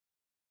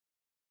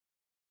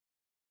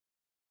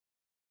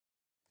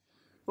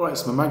Right,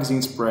 so my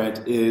magazine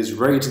spread is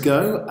ready to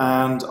go,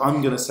 and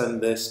I'm going to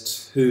send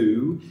this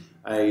to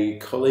a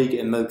colleague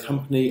in the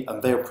company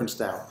and they'll print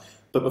it out.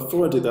 But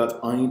before I do that,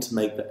 I need to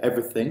make that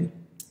everything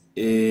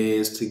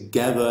is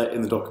together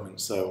in the document.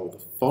 So all the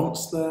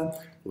fonts there, all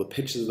the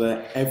pictures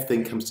there,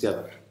 everything comes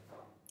together.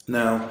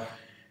 Now,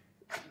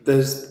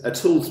 there's a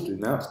tool to do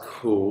that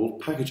called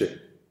packaging.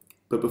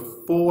 But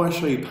before I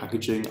show you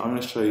packaging, I'm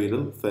going to show you a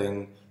little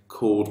thing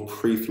called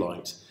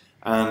pre-flight.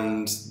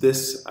 And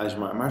this, as you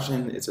might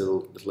imagine, is a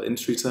little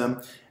industry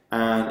term,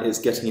 and it's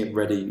getting it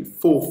ready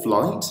for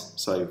flight,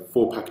 so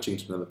for packaging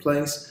to another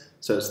place.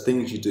 So it's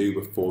things you do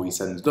before you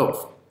send it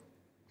off.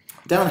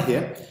 Down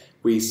here,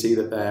 we see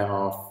that there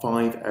are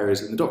 5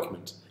 errors in the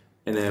document.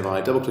 And if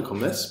I double click on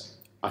this,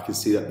 I can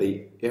see that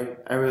the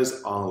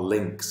errors are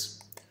links.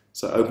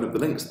 So open up the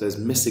links, there's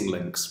missing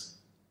links.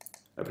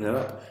 Open it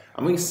up,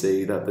 and we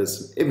see that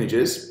there's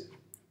images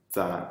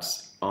that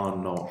are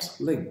not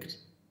linked.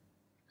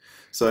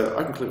 So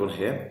I can click on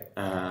here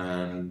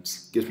and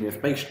it gives me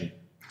information.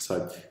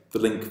 So the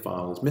link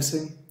file is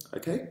missing,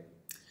 okay?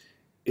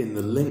 In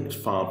the linked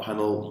file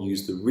panel,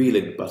 use the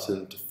relink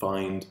button to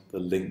find the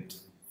linked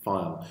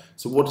file.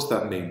 So what does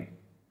that mean?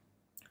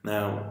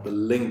 Now, the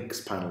links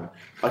panel,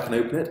 I can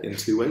open it in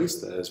 2 ways.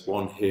 There's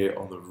one here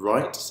on the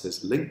right, it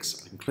says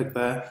links. I can click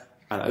there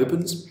and it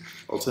opens.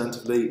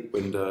 Alternatively,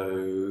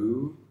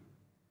 window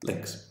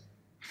links.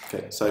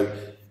 Okay, so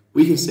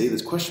we can see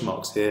there's question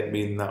marks here,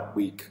 meaning that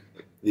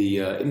the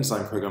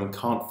InDesign program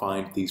can't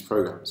find these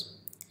programs.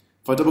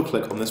 If I double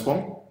click on this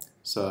one,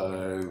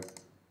 so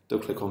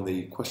double click on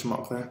the question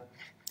mark there,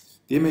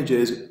 the image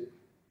is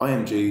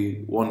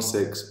IMG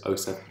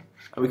 1607,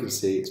 and we can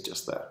see it's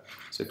just there.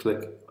 So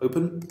click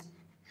open.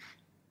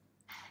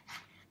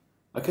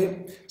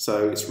 Okay,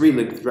 so it's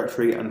relinked the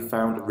directory and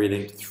found and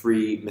relinked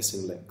 3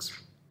 missing links,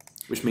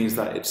 which means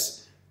that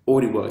it's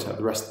already worked out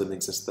the rest of them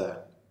exist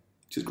there,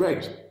 which is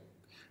great.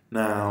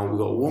 Now we've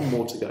got one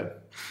more to go.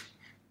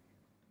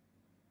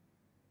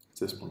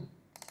 This one.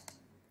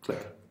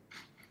 Click.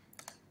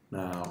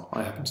 Now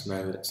I happen to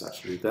know that it's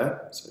actually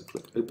there, so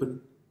click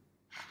open.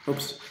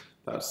 Oops,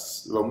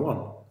 that's the wrong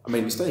one. I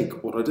made a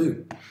mistake. What do I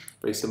do?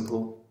 Very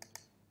simple.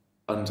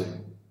 Undo.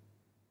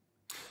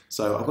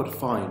 So I've got to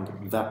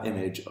find that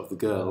image of the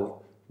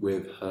girl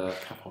with her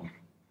cap on.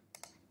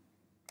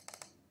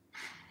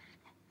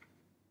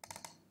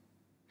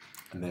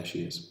 And there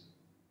she is.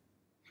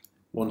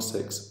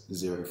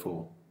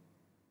 1604.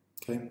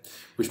 Okay?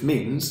 Which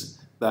means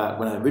that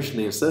when I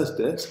originally inserted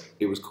it,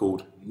 it was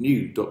called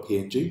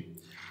new.png,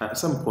 and at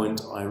some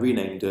point I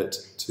renamed it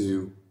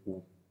to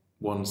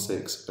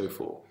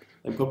 1604.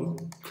 No problem,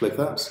 click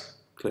that,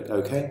 click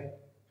OK.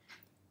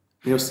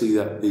 You'll see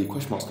that the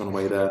question mark's gone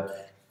away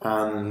there,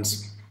 and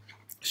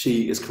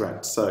she is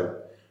correct. So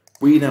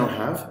we now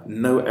have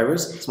no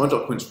errors, so my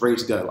document's ready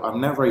to go.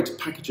 I'm now ready to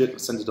package it and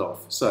send it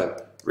off. So,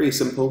 really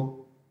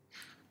simple,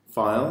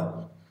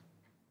 file,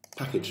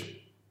 package.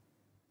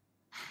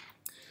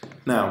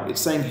 Now, it's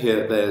saying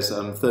here that there's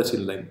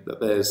 13 link, that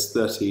there's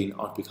 13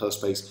 RGB color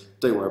space.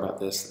 Don't worry about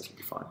this, it'll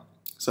be fine.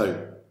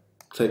 So,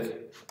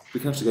 click. We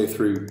can actually go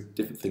through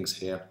different things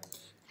here.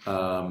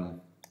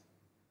 Nothing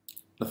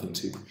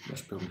too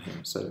much problem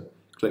here. So,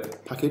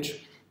 click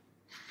package,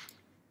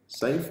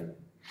 save.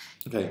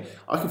 Okay,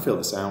 I can fill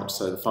this out.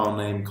 So, the file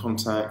name,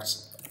 contact,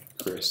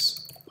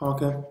 Chris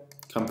Parker,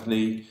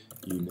 company,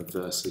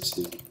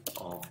 University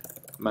of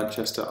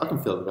Manchester. I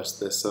can fill the rest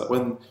of this. So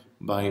when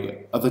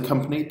my other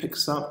company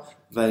picks up,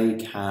 they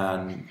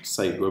can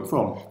say who I'm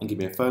from and give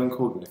me a phone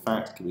call, give me a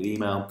fax, give me an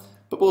email,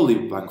 but we'll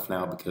leave it blank for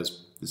now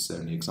because this is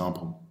only an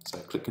example. So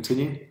click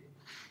continue.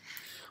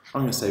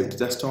 I'm going to save it to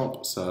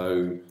desktop,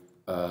 so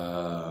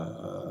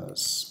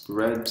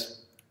spread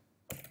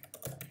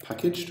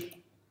packaged,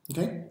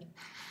 okay,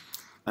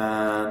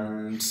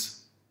 and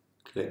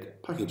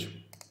click package.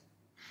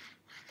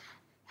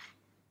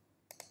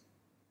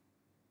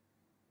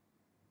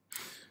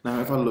 Now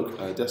if I look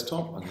at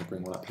desktop, I'm going to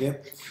bring one up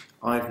here,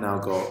 I've now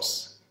got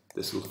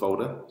this little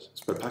folder,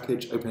 spread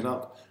package, open it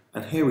up,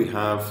 and here we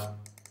have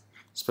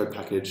spread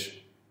package.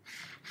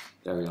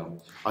 There we are.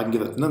 I can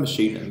give it to another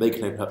machine and they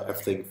can open up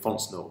everything,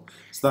 fonts and all.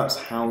 So that's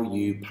how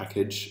you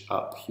package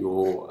up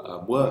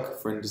your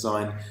work for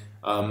InDesign.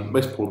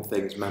 Most important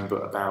things, remember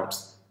about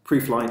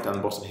pre-flight down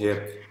the bottom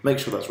here. Make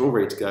sure that's all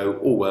ready to go,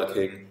 all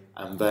working,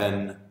 and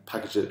then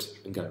package it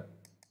and go.